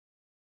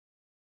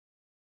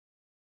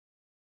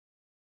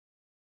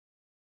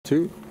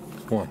2,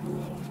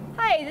 1.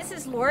 Hi, this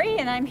is Lori,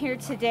 and I'm here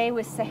today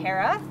with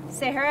Sahara.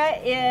 Sahara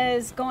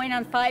is going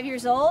on 5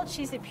 years old.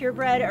 She's a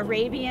purebred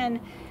Arabian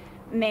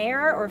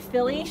mare or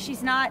filly.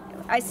 She's not,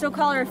 I still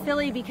call her a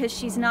filly because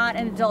she's not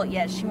an adult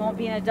yet. She won't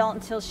be an adult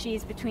until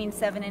she's between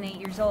 7 and 8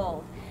 years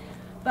old.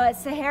 But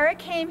Sahara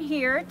came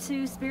here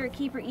to Spirit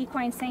Keeper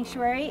Equine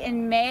Sanctuary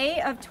in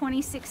May of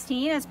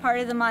 2016 as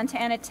part of the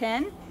Montana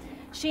 10.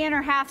 She and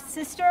her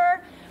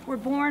half-sister were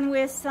born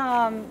with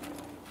some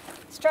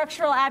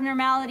structural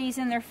abnormalities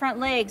in their front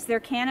legs. Their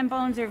cannon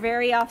bones are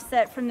very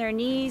offset from their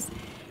knees,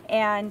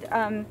 and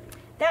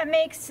that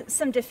makes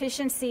some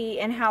deficiency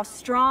in how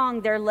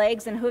strong their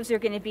legs and hooves are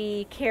going to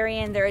be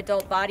carrying their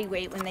adult body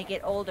weight when they get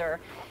older.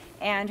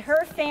 And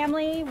her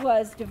family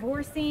was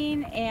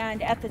divorcing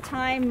and at the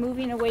time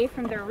moving away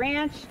from their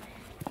ranch,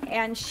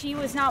 and she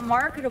was not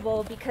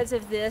marketable because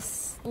of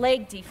this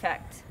leg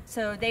defect.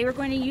 So they were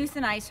going to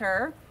euthanize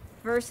her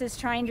versus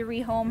trying to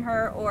rehome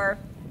her or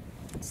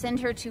send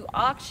her to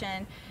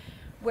auction,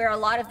 where a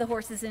lot of the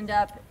horses end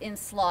up in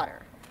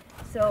slaughter.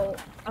 So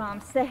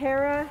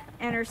Sahara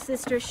and her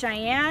sister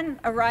Shaiyanne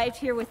arrived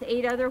here with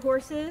 8 other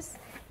horses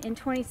in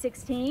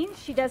 2016.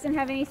 She doesn't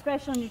have any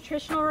special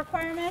nutritional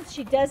requirements.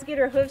 She does get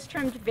her hooves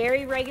trimmed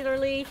very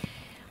regularly.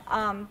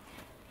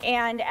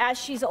 And as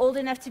she's old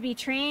enough to be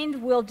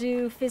trained, we'll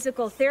do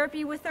physical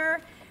therapy with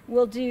her.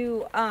 We'll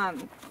do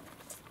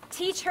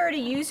teach her to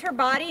use her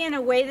body in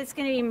a way that's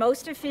going to be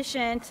most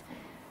efficient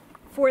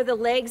for the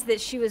legs that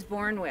she was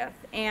born with.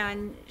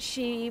 And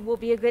she will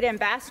be a good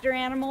ambassador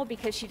animal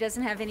because she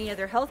doesn't have any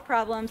other health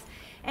problems.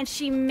 And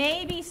she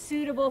may be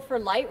suitable for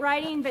light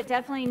riding, but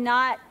definitely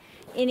not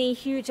any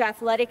huge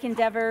athletic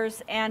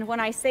endeavors. And when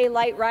I say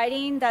light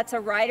riding, that's a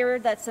rider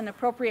that's an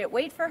appropriate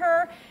weight for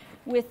her,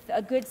 with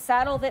a good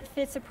saddle that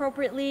fits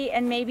appropriately,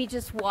 and maybe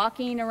just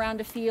walking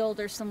around a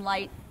field or some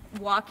light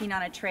walking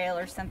on a trail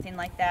or something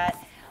like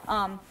that.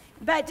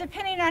 But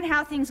depending on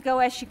how things go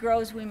as she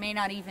grows, we may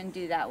not even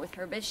do that with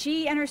her. But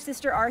she and her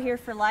sister are here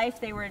for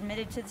life. They were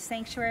admitted to the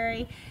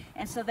sanctuary,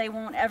 and so they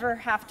won't ever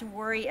have to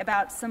worry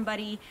about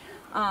somebody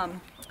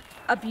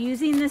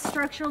abusing this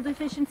structural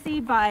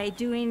deficiency by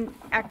doing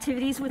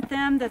activities with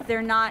them that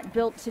they're not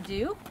built to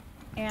do.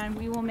 And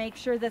we will make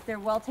sure that they're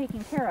well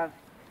taken care of.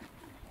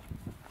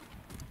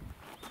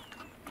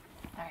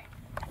 All right,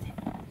 that's it.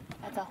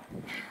 That's all.